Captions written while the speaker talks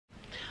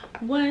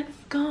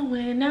What's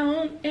going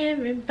on,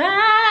 everybody?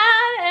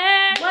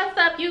 What's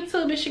up,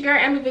 YouTube? It's your girl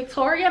Emma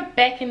Victoria,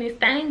 back in this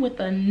thing with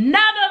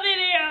another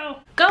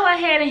video. Go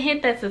ahead and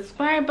hit that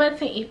subscribe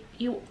button if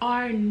you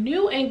are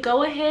new, and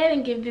go ahead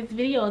and give this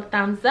video a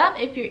thumbs up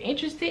if you're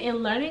interested in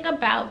learning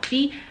about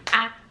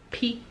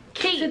Vipkid.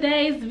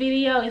 Today's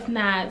video is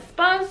not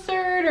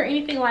sponsored or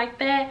anything like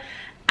that.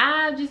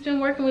 I've just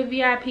been working with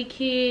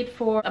Vipkid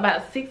for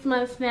about 6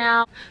 months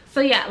now. So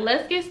yeah,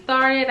 let's get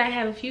started. I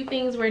have a few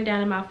things written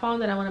down in my phone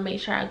that I want to make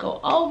sure I go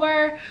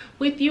over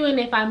with you. And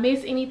if I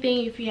miss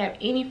anything, if you have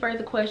any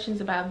further questions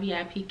about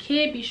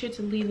Vipkid, be sure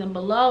to leave them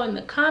below in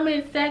the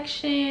comment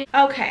section.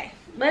 Okay,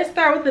 let's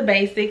start with the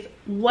basics.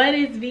 What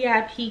is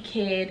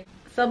Vipkid?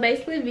 So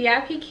basically,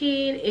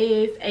 Vipkid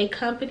is a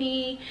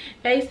company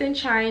based in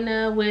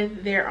China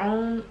with their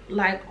own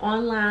like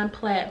online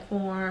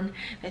platform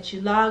that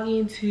you log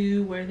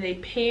into, where they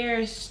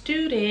pair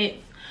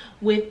students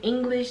with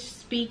English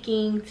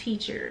speaking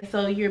teachers.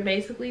 So you're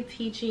basically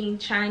teaching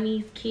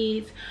Chinese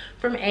kids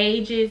from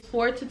ages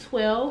 4 to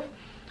 12.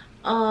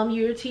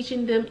 You're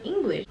teaching them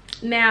English.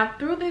 Now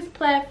through this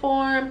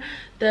platform,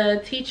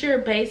 the teacher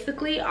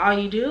basically, all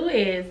you do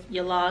is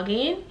you log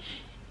in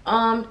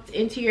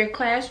into your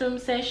classroom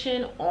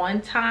session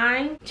on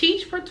time,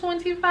 teach for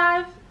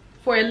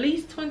at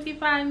least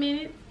 25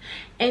 minutes,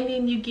 and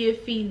then you give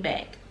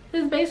feedback.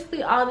 That's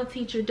basically all the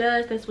teacher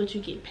does. That's what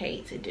you get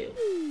paid to do.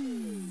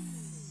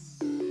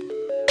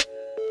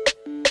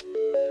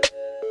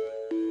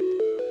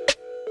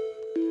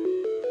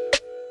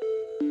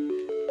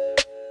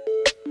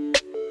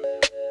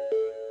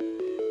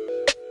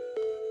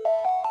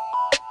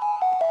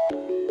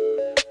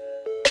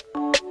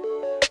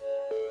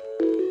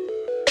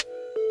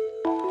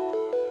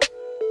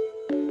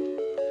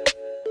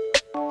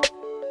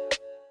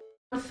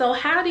 So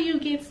how do you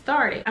get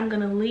started? I'm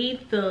gonna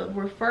leave the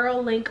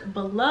referral link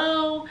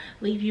below,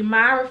 leave you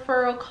my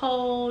referral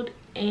code,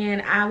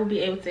 and I will be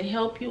able to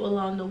help you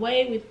along the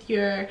way with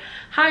your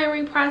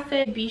hiring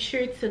process. Be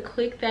sure to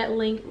click that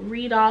link,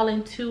 read all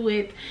into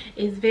it.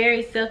 It's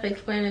very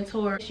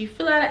self-explanatory. You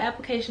fill out an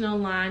application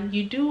online,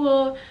 you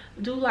do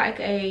like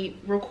a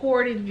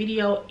recorded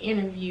video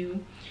interview,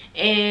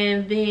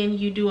 and then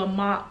you do a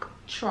mock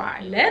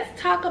try.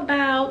 Let's talk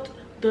about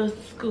the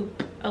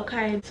scoop.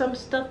 Okay, some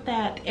stuff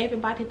that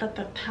everybody thought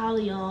to tell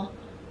y'all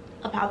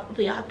about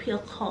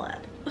Vipkid.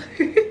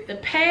 The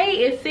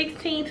pay is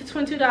 $16 to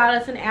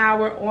 $20 an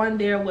hour on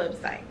their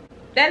website.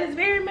 That is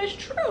very much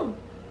true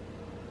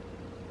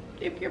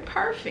if you're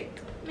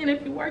perfect and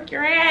if you work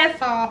your ass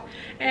off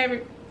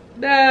every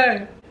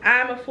day.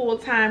 I'm a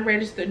full-time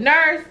registered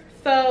nurse,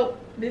 so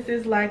this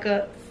is like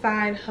a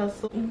side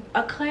hustle.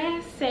 A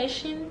class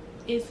session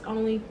is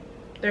only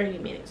 30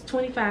 minutes,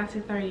 25 to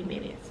 30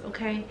 minutes,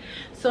 okay?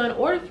 So in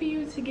order for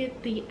you to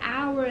get the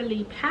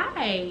hourly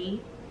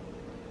pay,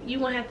 you're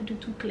gonna have to do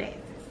 2 classes.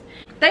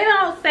 They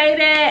don't say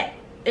that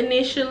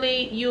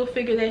initially. You'll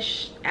figure that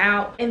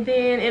out. And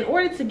then in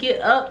order to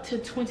get up to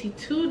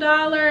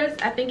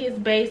 $22, I think it's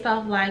based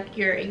off like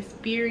your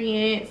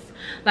experience.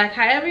 Like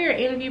however your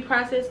interview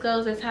process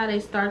goes, that's how they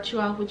start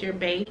you off with your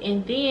base.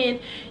 And then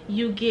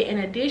you get an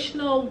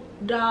additional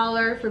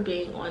 $1 for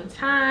being on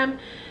time,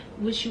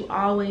 which you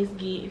always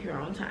get if you're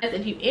on time.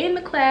 If you end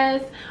the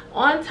class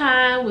on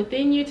time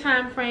within your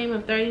time frame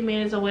of 30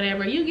 minutes or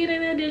whatever, you get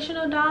an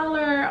additional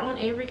 $1 on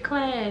every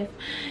class.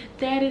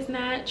 That is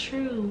not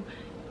true.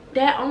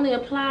 That only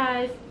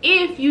applies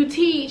if you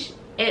teach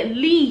at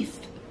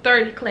least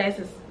 30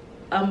 classes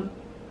a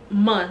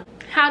month.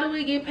 How do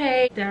we get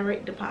paid?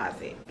 Direct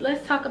deposit.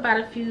 Let's talk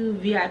about a few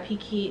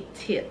Vipkid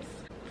tips.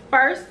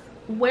 First,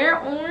 wear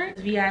orange.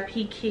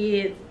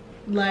 Vipkid,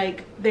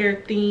 like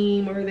their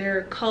theme or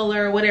their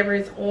color, whatever,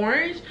 is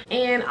orange.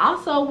 And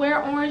also wear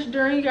orange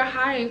during your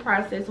hiring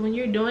process. When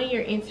you're doing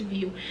your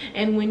interview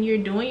and when you're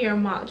doing your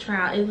mock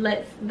trial, it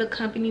lets the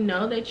company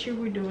know that you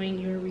were doing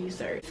your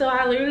research. So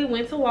I literally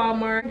went to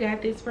Walmart,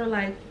 got this for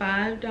like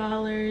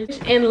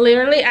 $5, and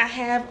literally I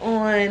have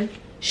on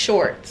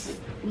shorts,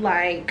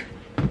 like,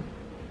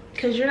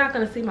 because you're not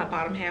going to see my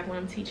bottom half when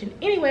I'm teaching.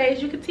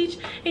 Anyways, you can teach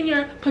in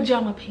your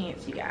pajama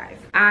pants, you guys.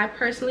 I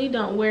personally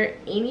don't wear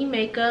any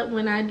makeup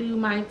when I do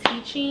my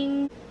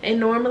teaching, and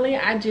normally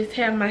I just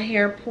have my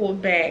hair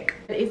pulled back.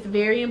 It's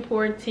very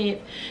important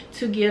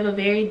to give a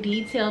very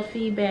detailed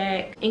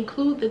feedback.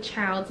 Include the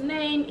child's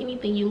name,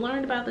 anything you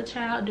learned about the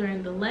child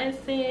during the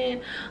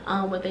lesson,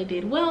 what they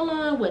did well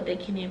on, what they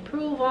can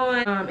improve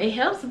on. It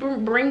helps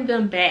bring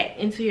them back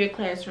into your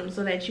classroom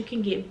so that you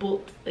can get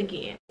booked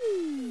again.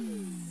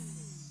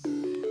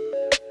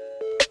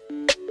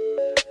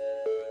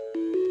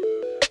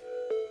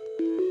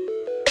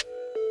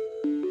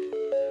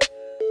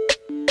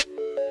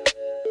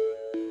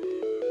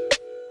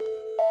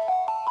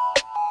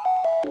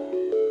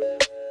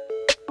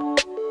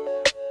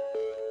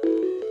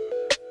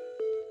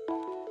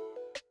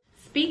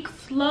 Speak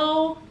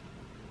slow,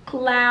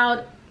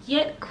 loud,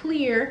 yet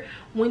clear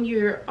when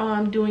you're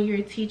doing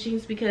your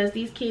teachings, because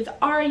these kids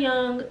are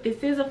young.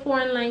 This is a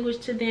foreign language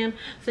to them,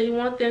 so you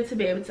want them to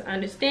be able to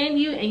understand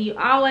you, and you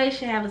always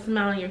should have a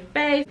smile on your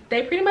face.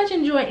 They pretty much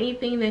enjoy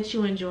anything that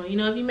you enjoy. You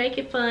know, if you make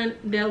it fun,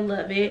 they'll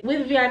love it.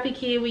 With VIP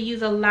Kid, we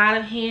use a lot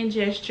of hand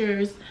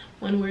gestures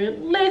when we're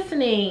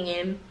listening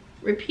and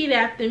repeat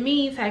after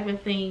me type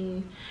of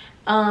thing.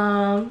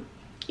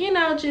 You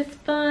know, just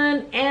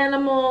fun,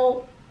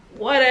 animal,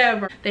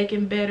 whatever. They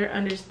can better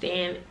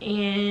understand,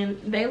 and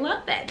they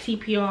love that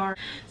TPR.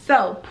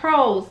 So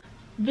pros: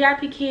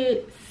 VIP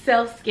Kid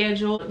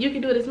self-schedule. You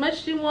can do it as much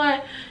as you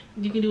want,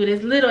 you can do it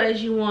as little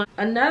as you want.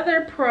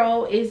 Another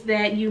pro is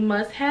that you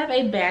must have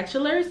a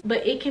bachelor's,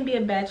 but it can be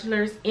a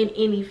bachelor's in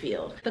any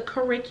field. The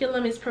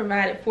curriculum is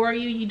provided for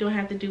you. You don't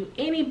have to do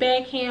any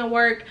backhand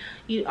work.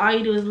 All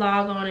you do is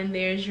log on, and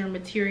there's your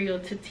material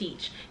to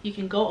teach. You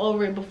can go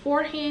over it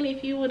beforehand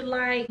if you would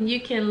like.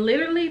 You can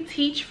literally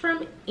teach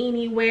from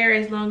anywhere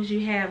as long as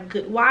you have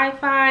good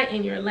Wi-Fi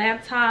and your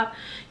laptop.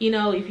 You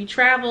know, if you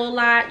travel a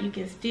lot, you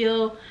can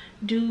still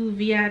do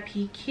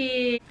VIP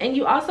Kid. And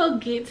you also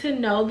get to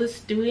know the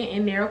student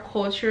and their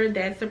culture.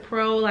 That's a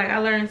pro. Like, I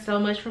learned so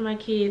much from my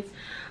kids,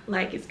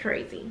 like, it's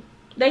crazy.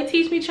 They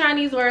teach me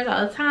Chinese words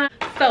all the time.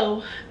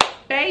 So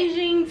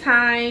Beijing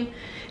time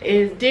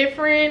is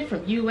different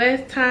from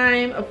US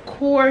time, of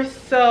course.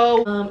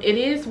 So it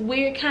is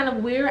weird, kind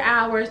of weird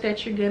hours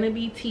that you're gonna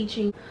be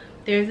teaching.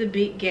 There's a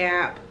big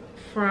gap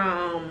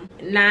from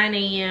 9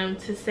 a.m.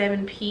 to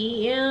 7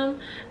 p.m.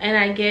 and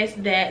I guess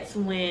that's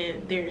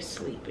when they're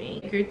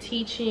sleeping. You're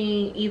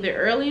teaching either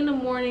early in the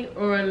morning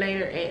or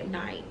later at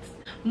night.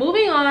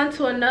 Moving on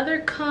to another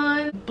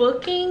con: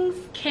 bookings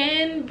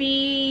can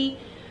be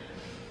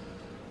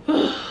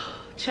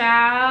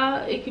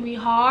child, it can be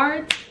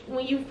hard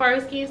when you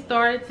first get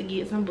started to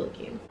get some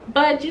bookings,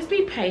 but just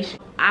be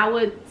patient. I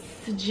would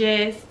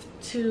suggest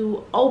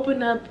to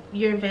open up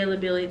your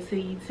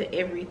availability to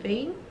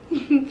everything.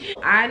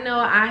 I know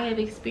I have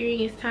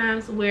experienced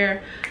times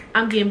where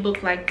I'm getting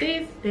booked like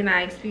this, then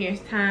I experience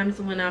times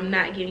when I'm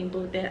not getting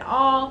booked at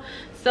all.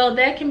 So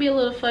that can be a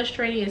little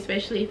frustrating,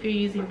 especially if you're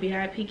using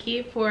VIP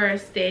Kid for a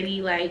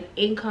steady like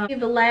income.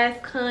 The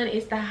last con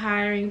is the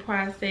hiring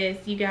process,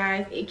 you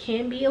guys. It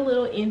can be a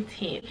little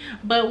intense,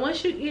 but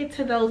once you get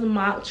to those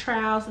mock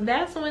trials,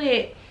 that's when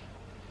it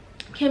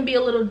can be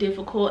a little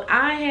difficult.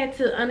 I had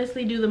to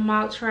honestly do the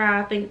mock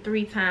trial I think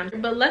 3 times,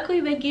 but luckily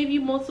they give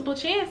you multiple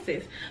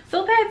chances,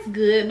 so that's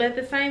good. But at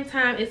the same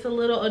time, it's a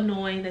little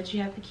annoying that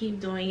you have to keep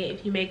doing it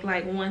if you make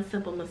like one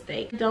simple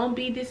mistake. Don't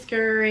be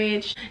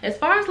discouraged. As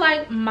far as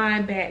like my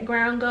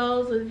background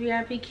goes with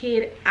VIP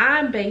Kid,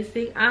 I'm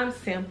basic, I'm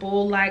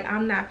simple. Like,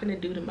 I'm not gonna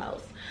do the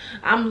most.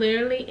 I'm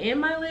literally in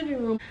my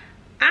living room.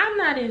 I'm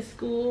not in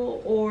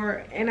school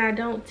and I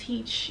don't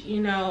teach, you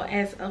know,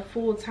 as a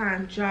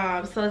full-time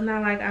job. So it's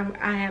not like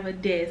I have a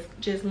desk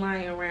just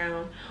lying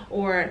around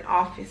or an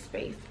office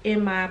space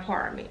in my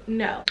apartment.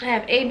 No, I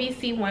have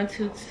ABC 1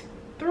 2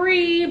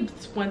 3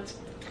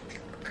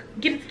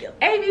 get it together.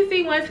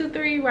 ABC 1 2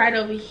 3 right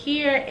over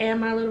here,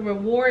 and my little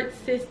reward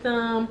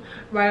system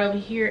right over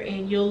here,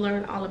 and you'll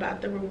learn all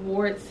about the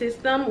reward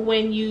system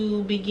when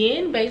you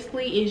begin.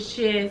 Basically, it's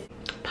just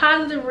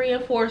positive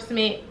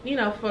reinforcement, you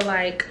know, for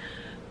like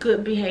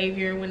good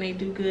behavior. When they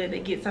do good, they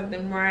get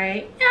something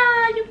right.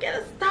 Yeah, you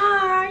get a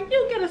star,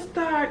 you get a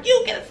star,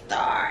 you get a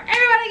star,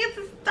 everybody gets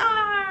a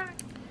star.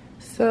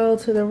 So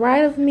to the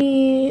right of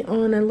me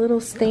on a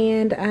little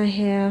stand, I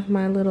have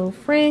my little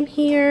friend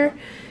here,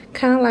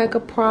 kind of like a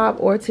prop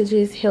or to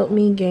just help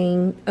me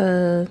gain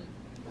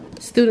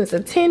students'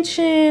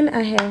 attention.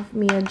 I have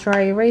me a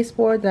dry erase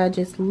board that I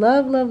just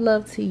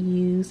love to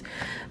use,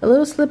 a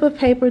little slip of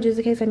paper just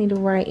in case I need to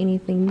write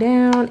anything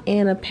down,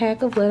 and a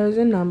pack of letters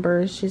and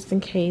numbers just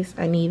in case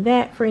I need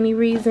that for any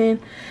reason.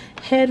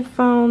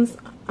 Headphones.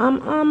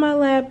 I'm on my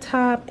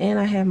laptop and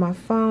I have my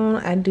phone.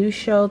 I do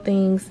show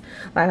things,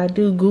 like I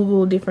do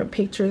Google different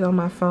pictures on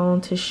my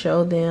phone to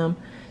show them,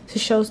 to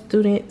show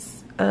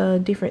students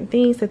different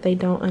things that they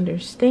don't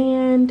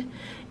understand.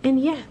 And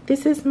yeah,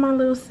 this is my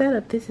little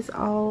setup. This is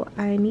all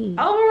I need.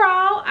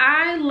 Overall,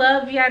 I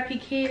love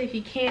VIP Kid. If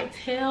you can't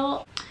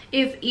tell,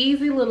 it's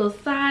easy little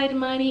side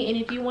money,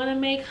 and if you want to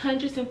make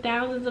hundreds and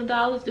thousands of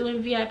dollars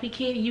doing VIP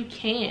Kid, you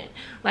can.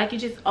 Like, you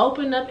just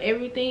open up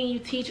everything, you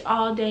teach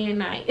all day and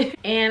night.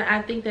 And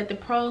I think that the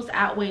pros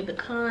outweigh the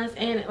cons.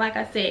 And like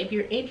I said, if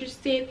you're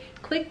interested,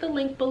 click the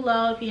link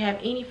below if you have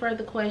any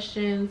further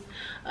questions.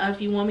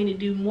 If you want me to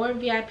do more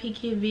VIP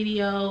Kid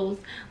videos,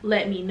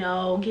 let me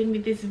know. Give me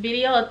this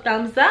video a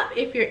thumbs up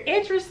if you're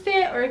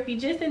interested, or if you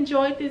just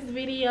enjoyed this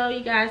video.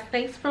 You guys,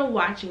 thanks for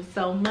watching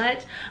so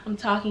much. I'm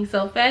talking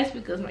so fast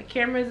because my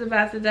camera is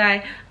about to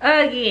die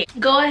again.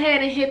 Go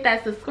ahead and hit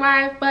that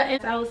subscribe button.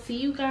 I will see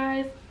you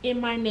guys in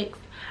my next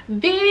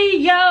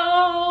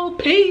video.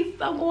 Peace.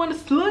 I'm going to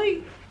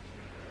sleep.